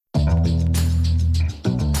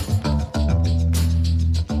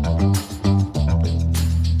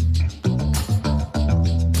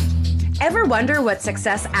wonder what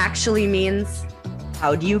success actually means?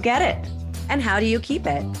 How do you get it? And how do you keep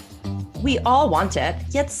it? We all want it,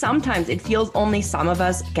 yet sometimes it feels only some of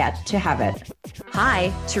us get to have it.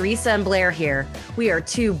 Hi, Teresa and Blair here. We are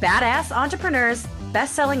two badass entrepreneurs,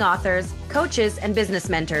 best-selling authors, coaches, and business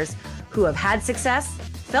mentors who have had success,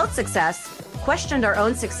 felt success, questioned our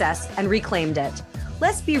own success, and reclaimed it.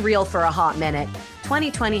 Let's be real for a hot minute.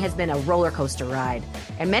 2020 has been a roller coaster ride,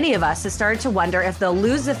 and many of us have started to wonder if they'll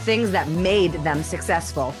lose the things that made them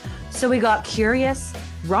successful. So we got curious,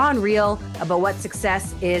 raw and real about what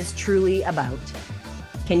success is truly about.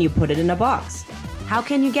 Can you put it in a box? How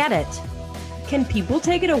can you get it? Can people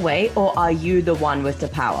take it away, or are you the one with the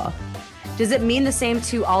power? Does it mean the same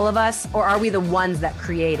to all of us, or are we the ones that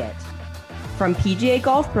create it? From PGA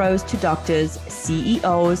golf pros to doctors,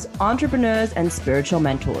 CEOs, entrepreneurs, and spiritual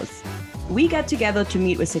mentors, we get together to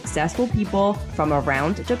meet with successful people from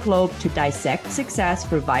around the globe to dissect success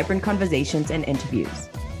through vibrant conversations and interviews.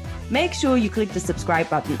 Make sure you click the subscribe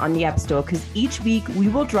button on the App Store, because each week we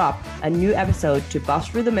will drop a new episode to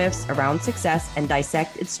bust through the myths around success and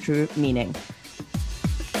dissect its true meaning.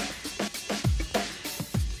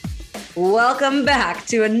 Welcome back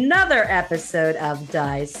to another episode of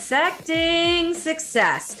Dissecting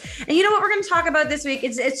Success. And you know what we're going to talk about this week?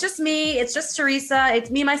 It's just me. It's just Teresa.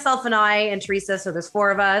 It's me, myself, and I, and Teresa. So there's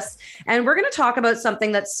four of us. And we're going to talk about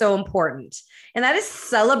something that's so important. And that is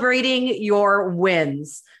celebrating your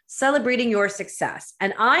wins, celebrating your success.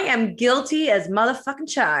 And I am guilty as motherfucking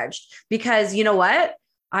charged, because you know what?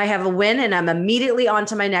 I have a win and I'm immediately on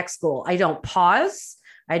to my next goal. I don't pause.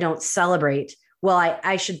 I don't celebrate. Well,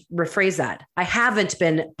 I should rephrase that. I haven't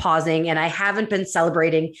been pausing and I haven't been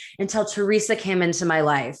celebrating until Teresa came into my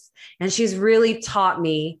life. And she's really taught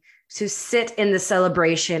me to sit in the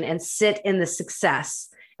celebration and sit in the success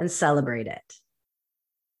and celebrate it.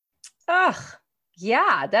 Ugh,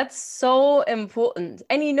 yeah, that's so important.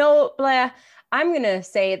 And you know, Blair, I'm going to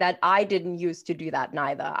say that I didn't used to do that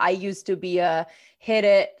neither. I used to be a hit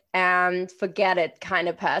it and forget it kind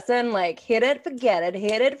of person, like hit it, forget it,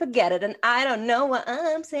 hit it, forget it. And I don't know what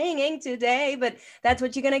I'm singing today, but that's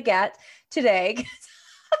what you're going to get today. And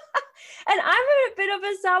I'm in a bit of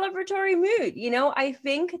a celebratory mood. You know, I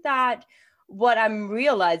think that what I'm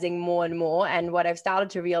realizing more and more, and what I've started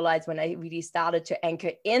to realize when I really started to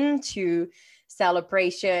anchor into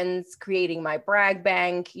celebrations, creating my brag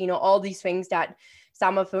bank, you know, all these things that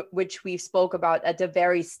some of which we spoke about at the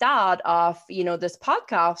very start of, you know, this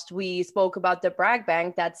podcast. We spoke about the brag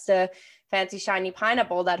bank. That's the fancy shiny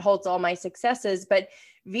pineapple that holds all my successes. But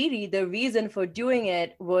really the reason for doing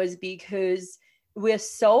it was because we're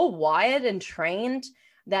so wired and trained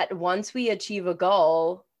that once we achieve a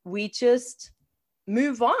goal, we just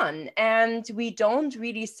move on and we don't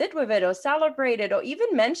really sit with it or celebrate it or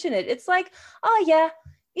even mention it. It's like, oh yeah,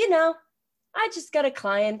 you know, I just got a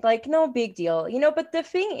client, like no big deal, you know. But the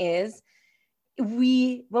thing is,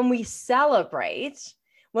 when we celebrate,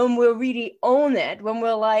 when we really own it, when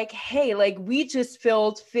we're like, hey, like we just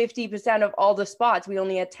filled 50% of all the spots. We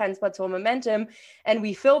only had 10 spots for momentum and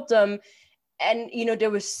we filled them. And, you know,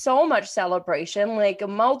 there was so much celebration, like a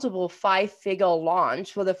multiple 5-figure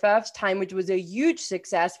launch for the first time, which was a huge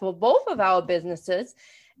success for both of our businesses.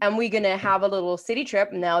 And we're going to have a little city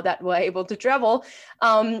trip now that we're able to travel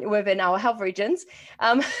within our health regions,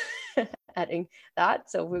 adding that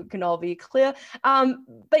so we can all be clear.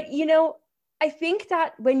 But, you know, I think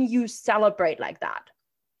that when you celebrate like that,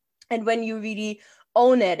 and when you really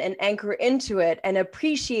own it and anchor into it and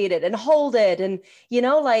appreciate it and hold it and, you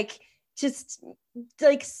know, like just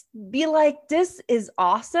like be like, this is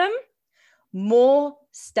awesome, more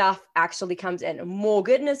stuff actually comes in, more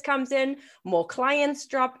goodness comes in, more clients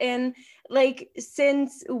drop in. Like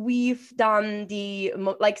since we've launched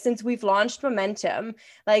Momentum,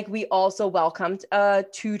 like we also welcomed a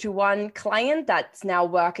 2-to-1 client that's now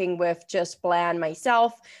working with just Blair and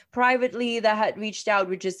myself privately that had reached out,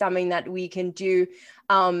 which is something that we can do.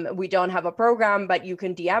 We don't have a program, but you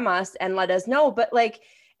can DM us and let us know. But like,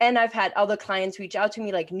 and I've had other clients reach out to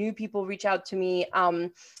me, like new people reach out to me,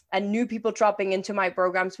 and new people dropping into my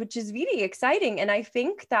programs, which is really exciting. And I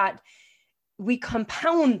think that we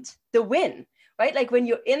compound the win, right? Like when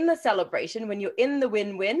you're in the celebration, when you're in the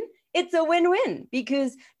win-win, it's a win-win,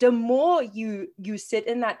 because the more you sit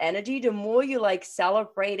in that energy, the more you like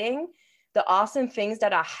celebrating the awesome things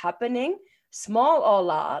that are happening, small or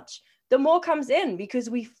large, the more comes in, because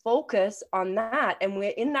we focus on that and we're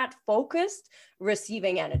in that focused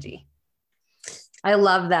receiving energy. I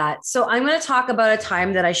love that. So I'm going to talk about a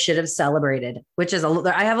time that I should have celebrated, which is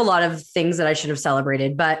I have a lot of things that I should have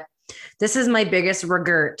celebrated, but this is my biggest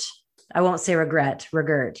regret I won't say regret.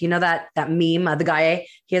 You know that meme of the guy,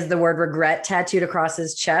 he has the word regret tattooed across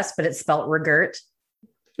his chest, but it's spelt regret.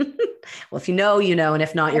 Well, if you know, you know, and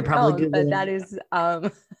if not, you're probably Googling. But that is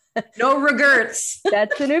no regrets.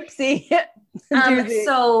 That's an oopsie.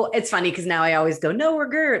 So it's funny because now I always go no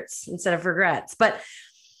regrets instead of regrets. But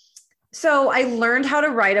so I learned how to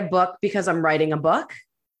write a book because I'm writing a book.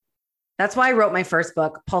 That's why I wrote my first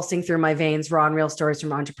book, Pulsing Through My Veins, Raw and Real Stories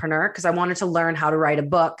from Entrepreneur, because I wanted to learn how to write a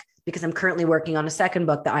book because I'm currently working on a second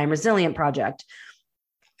book, the I Am Resilient Project.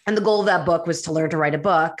 And the goal of that book was to learn to write a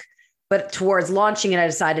book. But towards launching it, I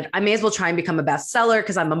decided I may as well try and become a bestseller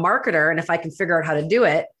because I'm a marketer. And if I can figure out how to do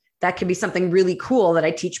it, that could be something really cool that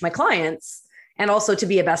I teach my clients. And also to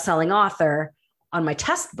be a best-selling author on my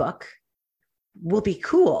test book will be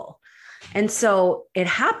cool. And so it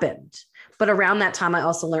happened. But around that time, I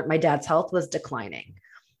also learned my dad's health was declining.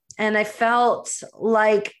 And I felt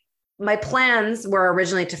like my plans were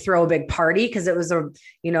originally to throw a big party because it was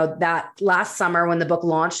that last summer when the book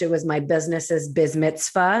launched, it was my business's biz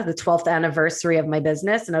mitzvah, the 12th anniversary of my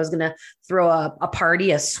business. And I was going to throw a party,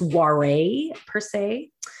 a soiree per se,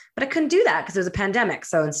 but I couldn't do that because there was a pandemic.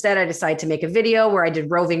 So instead I decided to make a video where I did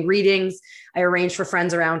roving readings. I arranged for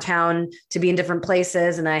friends around town to be in different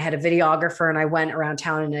places. And I had a videographer and I went around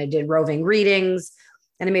town and I did roving readings.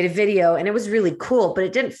 And I made a video and it was really cool, but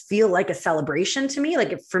it didn't feel like a celebration to me.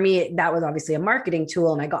 Like for me, that was obviously a marketing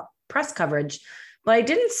tool and I got press coverage, but I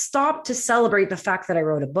didn't stop to celebrate the fact that I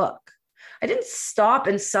wrote a book. I didn't stop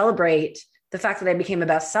and celebrate the fact that I became a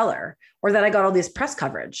bestseller or that I got all this press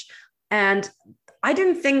coverage. And I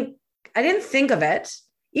didn't think of it.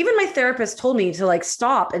 Even my therapist told me to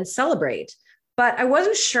stop and celebrate, but I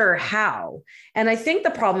wasn't sure how. And I think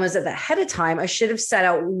the problem is that ahead of time, I should have set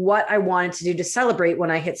out what I wanted to do to celebrate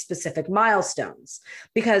when I hit specific milestones,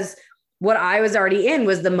 because what I was already in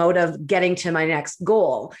was the mode of getting to my next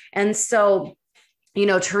goal. And so,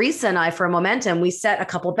 Teresa and I, for Momentum, we set a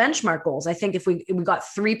couple benchmark goals. I think if we got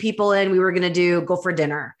 3 people in, we were going to go for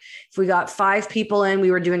dinner. If we got 5 people in,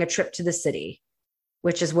 we were doing a trip to the city,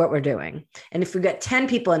 which is what we're doing. And if we get 10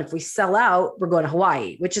 people and if we sell out, we're going to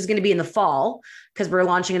Hawaii, which is going to be in the fall because we're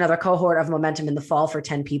launching another cohort of Momentum in the fall for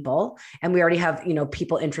 10 people. And we already have,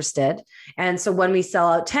 people interested. And so when we sell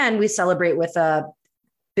out 10, we celebrate with a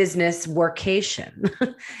business workation.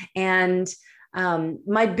 And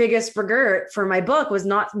my biggest regret for my book was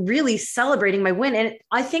not really celebrating my win. And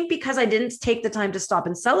I think because I didn't take the time to stop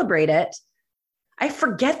and celebrate it, I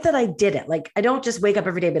forget that I did it. I don't just wake up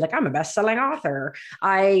every day and be like, I'm a best-selling author.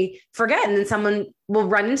 I forget. And then someone will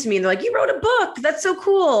run into me and they're like, you wrote a book. That's so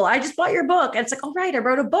cool. I just bought your book. And it's like, oh, right, I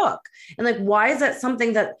wrote a book. And why is that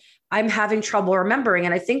something that I'm having trouble remembering?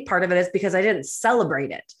 And I think part of it is because I didn't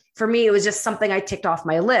celebrate it. For me, it was just something I ticked off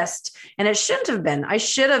my list and it shouldn't have been. I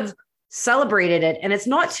should have celebrated it and it's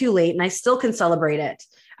not too late and I still can celebrate it.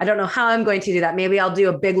 I don't know how I'm going to do that. Maybe I'll do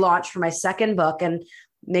a big launch for my second book and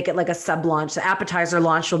make it like a sub launch. The appetizer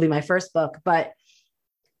launch will be my first book. But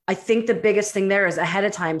I think the biggest thing there is ahead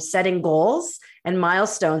of time, setting goals and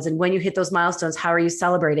milestones. And when you hit those milestones, how are you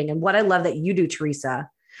celebrating? And what I love that you do, Teresa,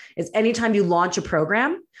 is anytime you launch a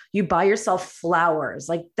program, you buy yourself flowers.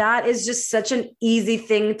 That is just such an easy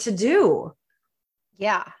thing to do.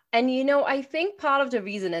 Yeah. And, I think part of the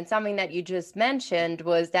reason and something that you just mentioned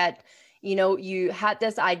was that, you had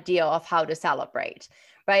this idea of how to celebrate.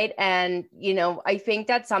 Right. And, I think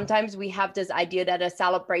that sometimes we have this idea that a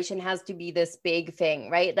celebration has to be this big thing,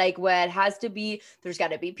 right? Where it has to be, there's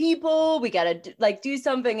got to be people, we got to do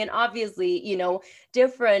something. And obviously,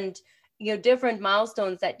 different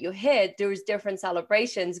milestones that you hit, there's different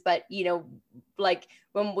celebrations. But,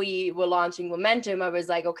 when we were launching Momentum, I was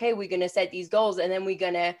like, okay, we're going to set these goals and then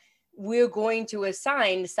we're going to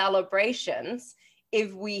assign celebrations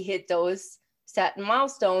if we hit those set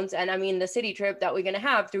milestones. And the city trip that we're going to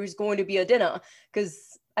have, there's going to be a dinner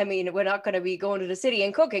because we're not going to be going to the city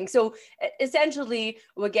and cooking. So essentially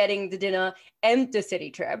we're getting the dinner and the city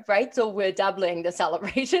trip, right? So we're doubling the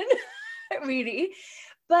celebration really.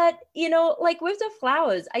 But, with the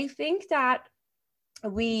flowers, I think that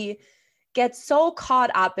we get so caught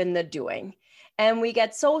up in the doing and we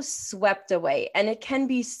get so swept away and it can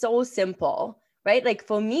be so simple, right?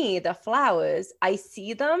 For me, the flowers, I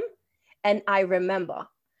see them and I remember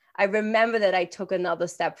that I took another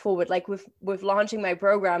step forward. With launching my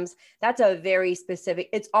programs, that's a very specific,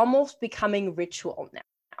 it's almost becoming ritual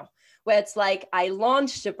now, where it's I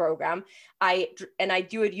launched the program, and I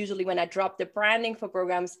do it usually when I drop the branding for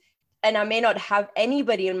programs, and I may not have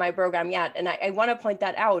anybody in my program yet. And I want to point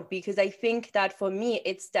that out because I think that for me,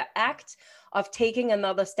 it's the act of taking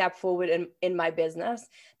another step forward in my business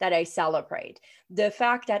that I celebrate. The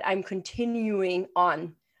fact that I'm continuing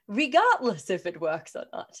on regardless if it works or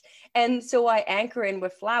not. And so I anchor in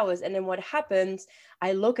with flowers. And then what happens,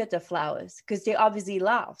 I look at the flowers because they obviously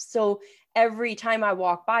laugh. So every time I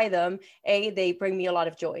walk by them, they bring me a lot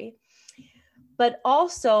of joy. But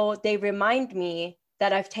also they remind me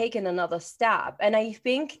that I've taken another step. And I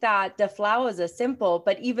think that the flowers are simple,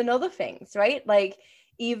 but even other things, right? Like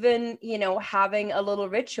even, having a little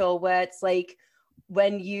ritual where it's like,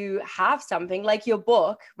 when you have something like your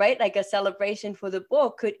book, right? Like a celebration for the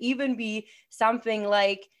book could even be something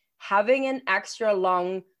like having an extra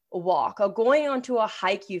long walk or going onto a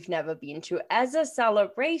hike you've never been to as a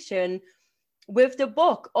celebration with the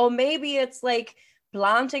book. Or maybe it's like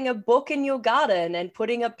planting a book in your garden and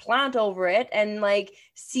putting a plant over it and like,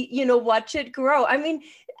 see, watch it grow. I mean,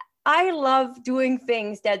 I love doing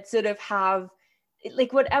things that sort of have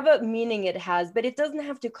like whatever meaning it has, but it doesn't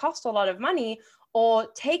have to cost a lot of money or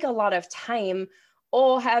take a lot of time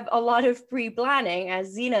or have a lot of pre-planning,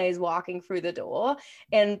 as Xena is walking through the door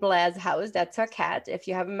in Blair's house. That's her cat. If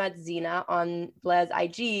you haven't met Xena on Blair's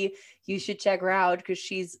IG, you should check her out because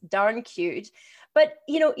she's darn cute. But,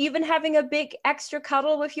 even having a big extra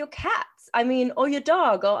cuddle with your cats, or your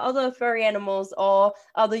dog or other furry animals or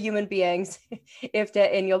other human beings, if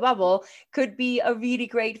they're in your bubble, could be a really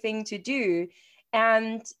great thing to do.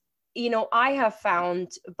 And I have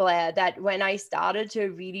found, Blair, that when I started to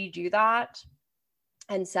really do that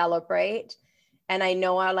and celebrate, and I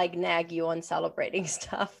know I like nag you on celebrating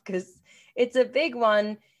stuff because it's a big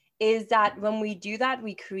one, is that when we do that,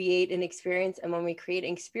 we create an experience. And when we create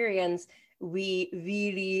an experience,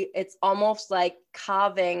 it's almost like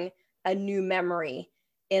carving a new memory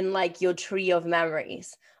in like your tree of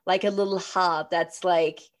memories, like a little heart that's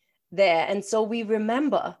like there. And so we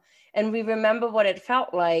remember. And we remember what it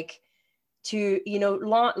felt like to,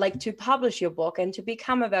 to publish your book and to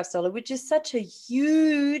become a bestseller, which is such a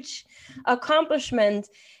huge accomplishment.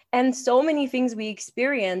 And so many things we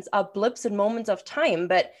experience are blips and moments of time.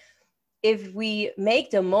 But if we make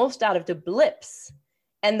the most out of the blips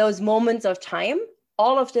and those moments of time,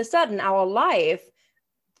 all of a sudden our life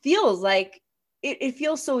feels like it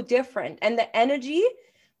feels so different. And the energy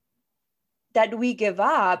that we give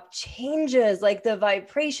up changes, like the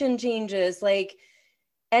vibration changes, like,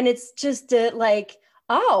 and it's just like,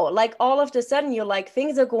 like all of a sudden you're like,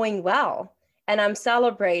 things are going well and I'm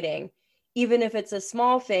celebrating, even if it's a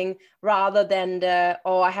small thing rather than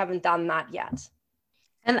I haven't done that yet.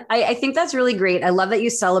 And I think that's really great. I love that you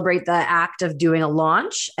celebrate the act of doing a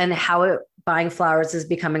launch and how buying flowers is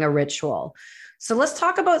becoming a ritual. So let's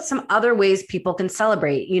talk about some other ways people can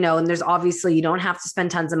celebrate, and there's obviously, you don't have to spend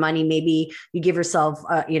tons of money. Maybe you give yourself,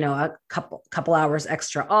 a couple hours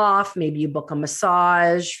extra off. Maybe you book a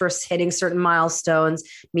massage for hitting certain milestones.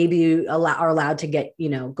 Maybe you are allowed to get,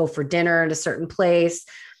 go for dinner at a certain place.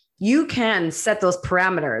 You can set those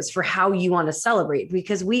parameters for how you want to celebrate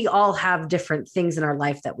because we all have different things in our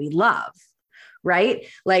life that we love, right?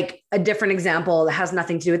 Like a different example that has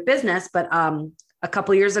nothing to do with business, but, a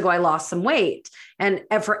couple of years ago, I lost some weight, and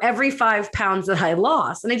for every 5 pounds that I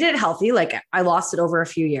lost, and I did it healthy, like I lost it over a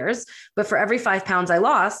few years, but for every 5 pounds I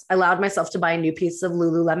lost, I allowed myself to buy a new piece of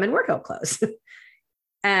Lululemon workout clothes.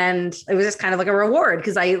 And it was just kind of like a reward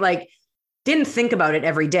because I didn't think about it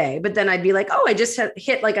every day, but then I'd be like, I just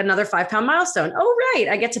hit like another 5 pound milestone. Oh, right.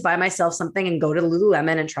 I get to buy myself something and go to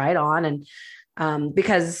Lululemon and try it on. And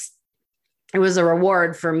because it was a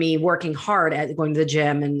reward for me working hard at going to the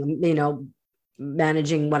gym and,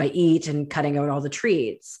 managing what I eat and cutting out all the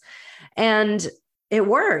treats. And it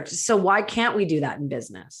worked. So why can't we do that in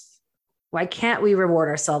business? Why can't we reward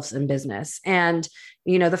ourselves in business? And,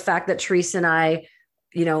 the fact that Teresa and I,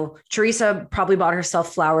 Teresa probably bought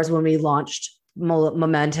herself flowers when we launched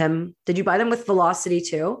Momentum. Did you buy them with Velocity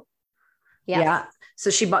too? Yes. Yeah. So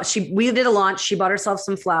we did a launch. She bought herself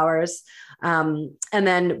some flowers. And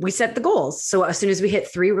then we set the goals. So as soon as we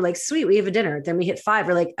hit 3, we're like, sweet, we have a dinner. Then we hit 5.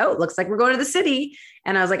 We're like, it looks like we're going to the city.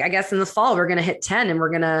 And I was like, I guess in the fall, we're going to hit 10 and we're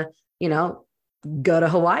going to, go to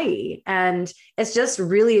Hawaii. And it's just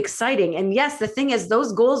really exciting. And yes, the thing is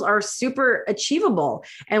those goals are super achievable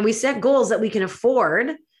and we set goals that we can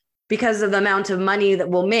afford because of the amount of money that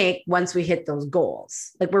we'll make once we hit those goals.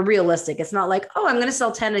 Like we're realistic. It's not like, I'm going to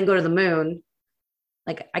sell 10 and go to the moon.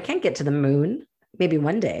 Like I can't get to the moon, maybe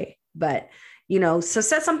one day. But, so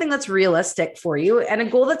set something that's realistic for you and a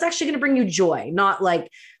goal that's actually going to bring you joy, not like,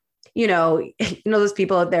 those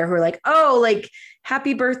people out there who are like,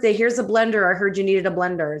 happy birthday. Here's a blender. I heard you needed a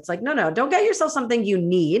blender. It's like, no, don't get yourself something you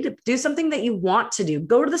need. Do something that you want to do.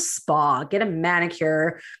 Go to the spa, get a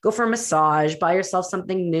manicure, go for a massage, buy yourself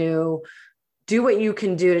something new, do what you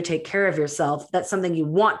can do to take care of yourself. That's something you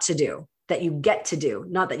want to do, that you get to do,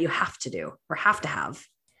 not that you have to do or have to have.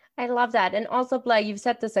 I love that. And also, Blair, you've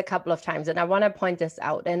said this a couple of times, and I want to point this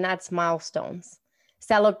out, and that's milestones.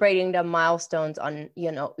 Celebrating the milestones on,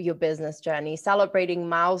 your business journey, celebrating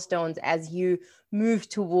milestones as you move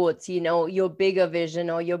towards, your bigger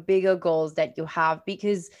vision or your bigger goals that you have,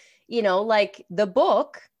 because, like the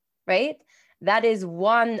book, right? That is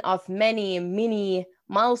one of many mini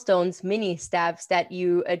milestones, mini steps that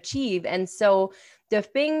you achieve. And so the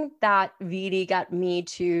thing that really got me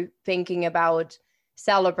to thinking about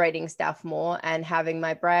celebrating stuff more and having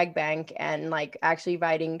my brag bank and like actually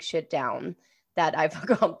writing shit down that I've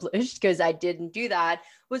accomplished, because I didn't do that,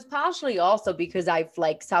 was partially also because I've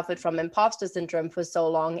like suffered from imposter syndrome for so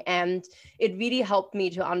long. And it really helped me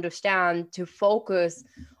to understand, to focus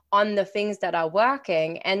on the things that are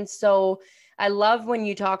working. And so I love when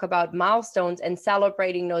you talk about milestones and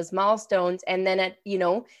celebrating those milestones, and then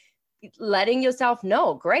letting yourself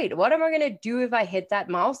know, great, what am I going to do if I hit that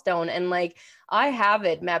milestone? And like, I have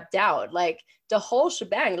it mapped out, like the whole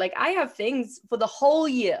shebang. Like I have things for the whole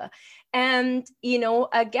year. And,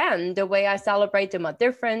 again, the way I celebrate them are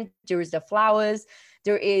different. There's the flowers.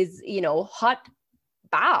 There is, hot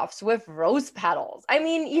baths with rose petals. I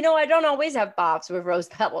mean, I don't always have baths with rose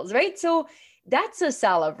petals, right? So that's a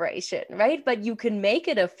celebration, right? But you can make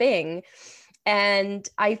it a thing. And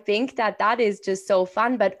I think that is just so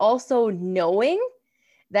fun, but also knowing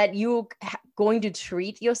that you're going to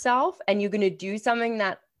treat yourself and you're going to do something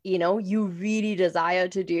that, you really desire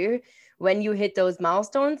to do when you hit those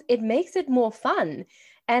milestones, it makes it more fun.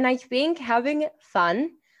 And I think having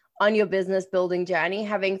fun on your business building journey,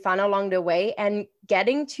 having fun along the way, and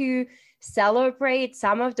getting to celebrate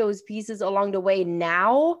some of those pieces along the way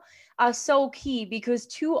now are so key, because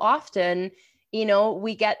too often,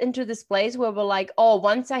 we get into this place where we're like, oh,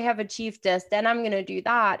 once I have achieved this, then I'm going to do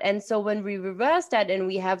that. And so when we reverse that and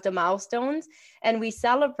we have the milestones and we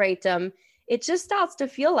celebrate them, it just starts to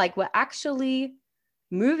feel like we're actually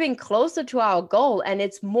moving closer to our goal. And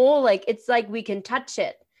it's more like, it's like we can touch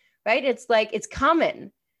it, right? It's like, it's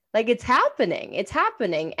coming, like it's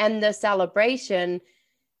happening. And the celebration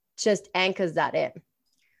just anchors that in.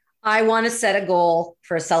 I want to set a goal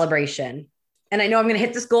for a celebration. And I know I'm going to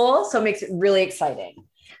hit this goal, so it makes it really exciting.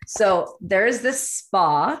 So there's this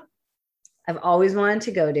spa I've always wanted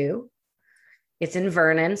to go to. It's in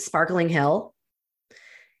Vernon, Sparkling Hill.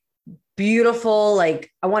 Beautiful,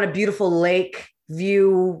 like I want a beautiful lake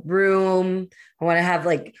view room. I want to have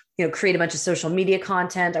create a bunch of social media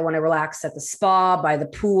content. I want to relax at the spa, by the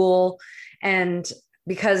pool. And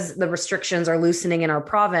because the restrictions are loosening in our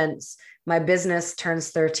province, my business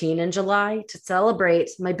turns 13 in July. To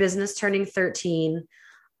celebrate my business turning 13,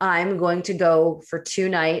 I'm going to go for 2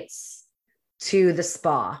 nights to the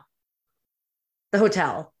spa, the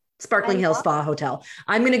hotel, Sparkling Hill Spa Hotel.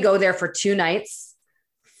 I'm going to go there for 2 nights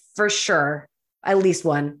for sure, at least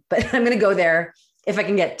one, but I'm going to go there if I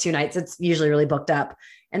can get 2 nights. It's usually really booked up,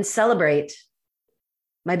 and celebrate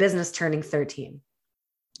my business turning 13.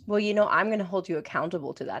 Well, I'm going to hold you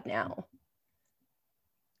accountable to that now,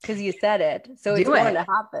 because you said it. So it's going to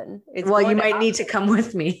happen. You might need to come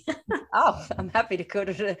with me. Oh, I'm happy to go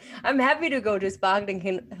to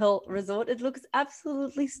Sparkling Hill Resort. It looks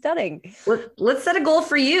absolutely stunning. Let's set a goal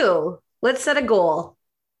for you. Let's set a goal.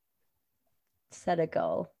 Set a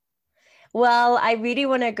goal. Well, I really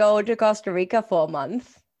want to go to Costa Rica for a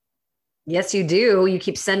month. Yes, you do. You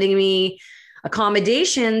keep sending me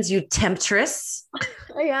accommodations, you temptress.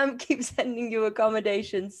 I am keep sending you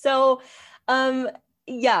accommodations. So,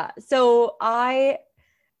 so I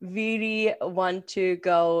really want to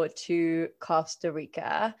go to Costa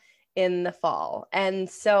Rica in the fall. And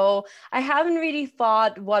so I haven't really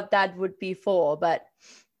thought what that would be for, but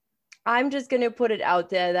I'm just going to put it out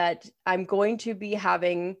there that I'm going to be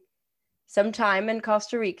having some time in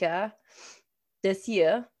Costa Rica this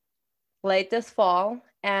year, late this fall.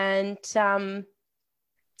 And I'm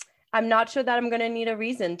not sure that I'm going to need a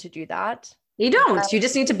reason to do that. You don't. You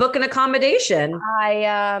just need to book an accommodation.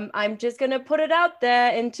 I'm just going to put it out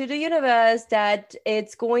there into the universe that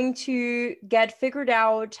it's going to get figured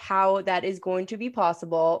out how that is going to be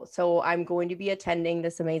possible. So I'm going to be attending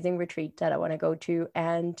this amazing retreat that I want to go to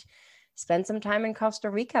and spend some time in Costa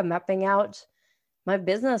Rica mapping out my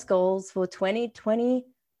business goals for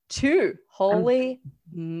 2022. Holy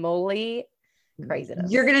moly,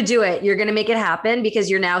 craziness. You're going to do it. You're going to make it happen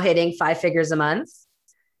because you're now hitting 5 figures a month.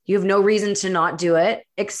 You have no reason to not do it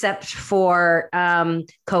except for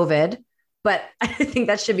COVID. But I think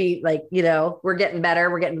that should be we're getting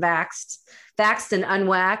better. We're getting vaxxed and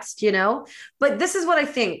unwaxed, But this is what I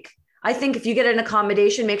think. I think if you get an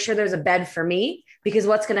accommodation, make sure there's a bed for me. because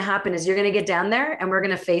what's going to happen is you're going to get down there and we're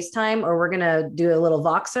going to FaceTime or we're going to do a little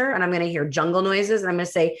Voxer and I'm going to hear jungle noises and I'm going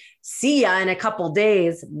to say, see ya in a couple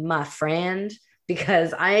days, my friend,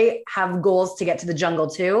 because I have goals to get to the jungle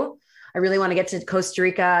too. I really want to get to Costa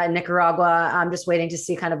Rica and Nicaragua. I'm just waiting to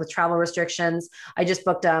see kind of with travel restrictions. I just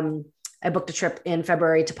booked, I booked a trip in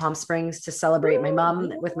February to Palm Springs to celebrate my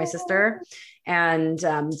mom with my sister. And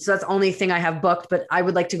so that's the only thing I have booked, but I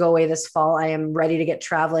would like to go away this fall. I am ready to get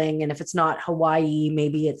traveling. And if it's not Hawaii,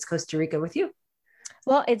 maybe it's Costa Rica with you.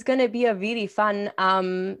 Well, it's going to be a really fun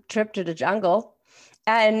trip to the jungle.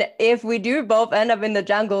 And if we do both end up in the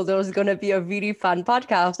jungle, there's going to be a really fun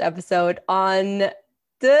podcast episode on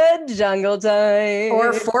the jungle time.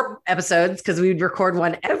 Or 4 episodes, because we'd record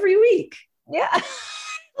one every week. Yeah.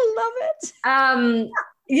 Love it.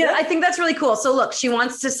 I think that's really cool. So look, she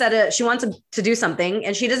wants to do something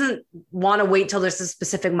and she doesn't want to wait till there's a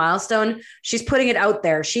specific milestone. She's putting it out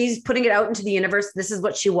there. She's putting it out into the universe. This is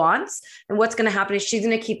what she wants. And what's going to happen is she's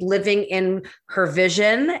going to keep living in her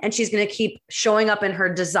vision and she's going to keep showing up in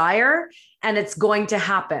her desire and it's going to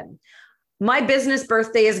happen. My business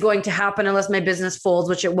birthday is going to happen unless my business folds,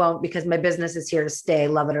 which it won't because my business is here to stay,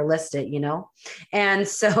 love it or list it, And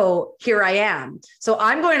so here I am. So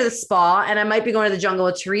I'm going to the spa and I might be going to the jungle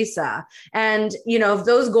with Teresa. And, if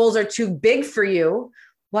those goals are too big for you,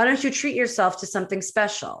 why don't you treat yourself to something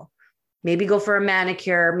special? Maybe go for a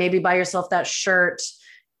manicure, maybe buy yourself that shirt,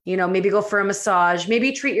 maybe go for a massage,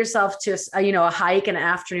 maybe treat yourself to, a hike and an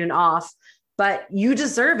afternoon off. But you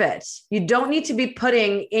deserve it. You don't need to be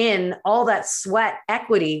putting in all that sweat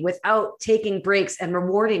equity without taking breaks and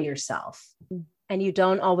rewarding yourself. And you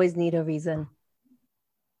don't always need a reason.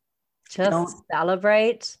 Just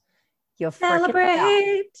celebrate your celebrate.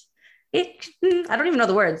 I don't even know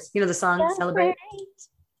the words. The song Celebrate.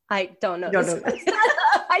 I don't know. I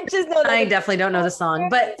just know that. I definitely don't know the song.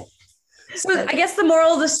 But so I guess the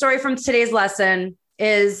moral of the story from today's lesson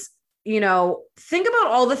is, think about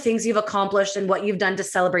all the things you've accomplished and what you've done to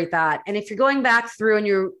celebrate that. And if you're going back through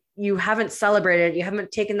and you haven't celebrated, you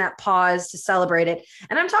haven't taken that pause to celebrate it.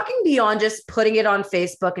 And I'm talking beyond just putting it on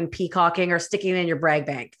Facebook and peacocking or sticking it in your brag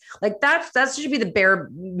bank. Like that should be the bare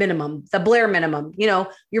minimum, the Blair minimum.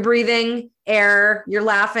 You're breathing air, you're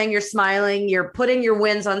laughing, you're smiling, you're putting your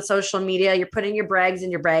wins on social media, you're putting your brags in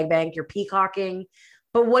your brag bank, you're peacocking.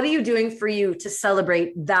 But what are you doing for you to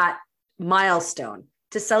celebrate that milestone?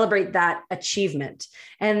 To celebrate that achievement.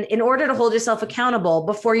 And in order to hold yourself accountable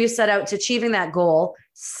before you set out to achieving that goal,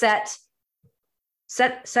 set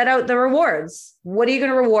out the rewards. What are you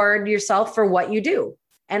going to reward yourself for what you do?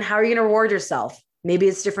 And how are you going to reward yourself? Maybe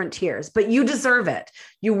it's different tiers, but you deserve it.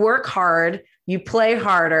 You work hard, you play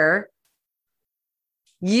harder.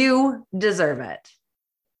 You deserve it.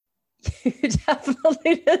 You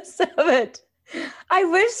definitely deserve it. I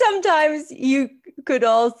wish sometimes you could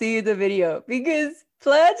all see the video because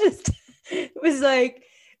Blair just was like,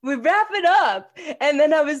 we wrap it up. And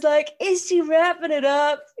then I was like, is she wrapping it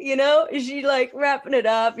up? Is she like wrapping it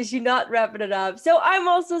up? Is she not wrapping it up? So I'm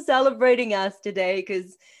also celebrating us today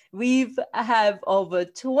because we've have over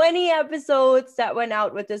 20 episodes that went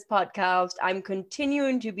out with this podcast. I'm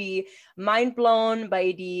continuing to be mind blown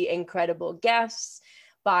by the incredible guests,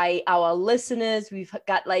 by our listeners. We've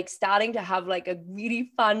got starting to have a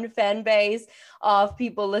really fun fan base of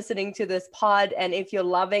people listening to this pod. And if you're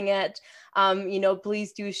loving it,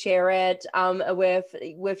 please do share it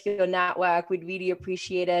with your network. We'd really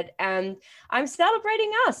appreciate it. And I'm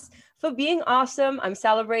celebrating us for being awesome. I'm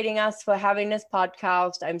celebrating us for having this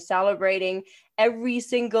podcast. I'm celebrating every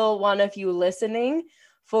single one of you listening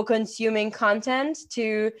for consuming content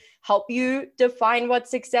to help you define what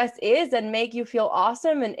success is and make you feel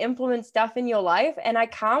awesome and implement stuff in your life. And I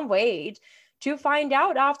can't wait to find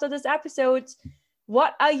out after this episode,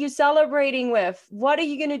 what are you celebrating with? What are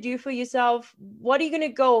you going to do for yourself? What are you going to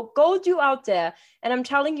go do out there? And I'm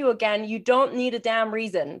telling you again, you don't need a damn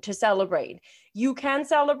reason to celebrate. You can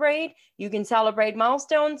celebrate. You can celebrate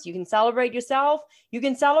milestones. You can celebrate yourself. You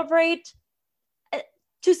can celebrate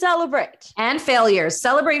to celebrate. And failures.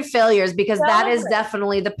 Celebrate failures because that is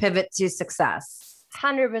definitely the pivot to success.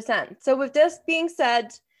 100%. So with this being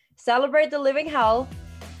said, celebrate the living hell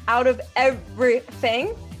out of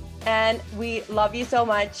everything. And we love you so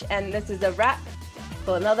much. And this is a wrap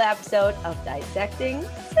for another episode of Dissecting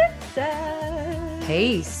Success.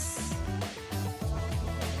 Peace.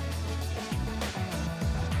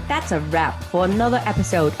 That's a wrap for another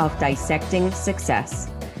episode of Dissecting Success.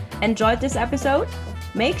 Enjoyed this episode?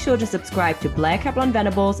 Make sure to subscribe to Blair Kaplan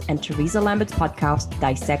Venables and Teresa Lambert's podcast,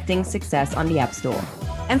 Dissecting Success, on the App Store.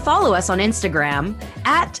 And follow us on Instagram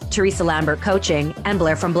at Teresa Lambert Coaching and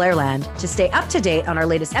Blair from Blairland to stay up to date on our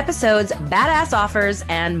latest episodes, badass offers,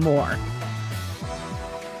 and more.